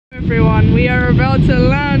everyone, we are about to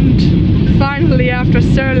land. Finally, after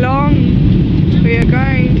so long, we are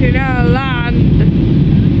going to now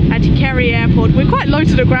land at Kerry Airport. We're quite low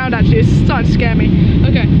to the ground actually, it's starting to scare me.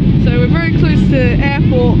 Okay, so we're very close to the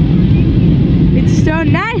airport. It's so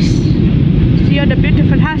nice. See all the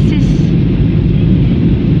beautiful houses.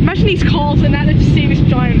 Imagine these cars and that, they just see this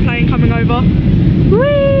giant plane coming over.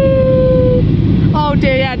 Whee! Oh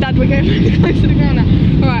dear, yeah, Dad, we're getting really close to the ground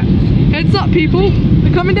now. Alright, heads up people,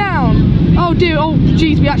 we're coming down. Oh dear, oh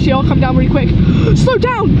geez, we actually are coming down really quick. Slow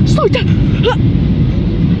down, slow down.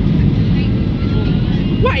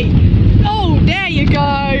 Wait, oh there you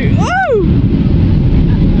go. Woo!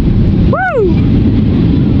 Woo!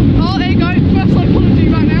 Oh, there you go, first psychology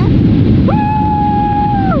right now.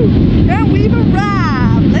 Woo! And we've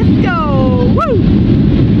arrived, let's go. Woo!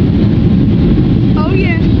 Oh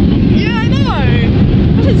yeah, yeah I know,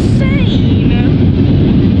 that's insane.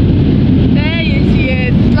 There you see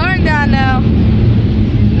it, slowing down now.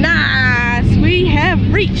 Nice, we have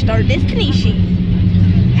reached our destination.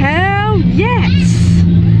 Hell yeah!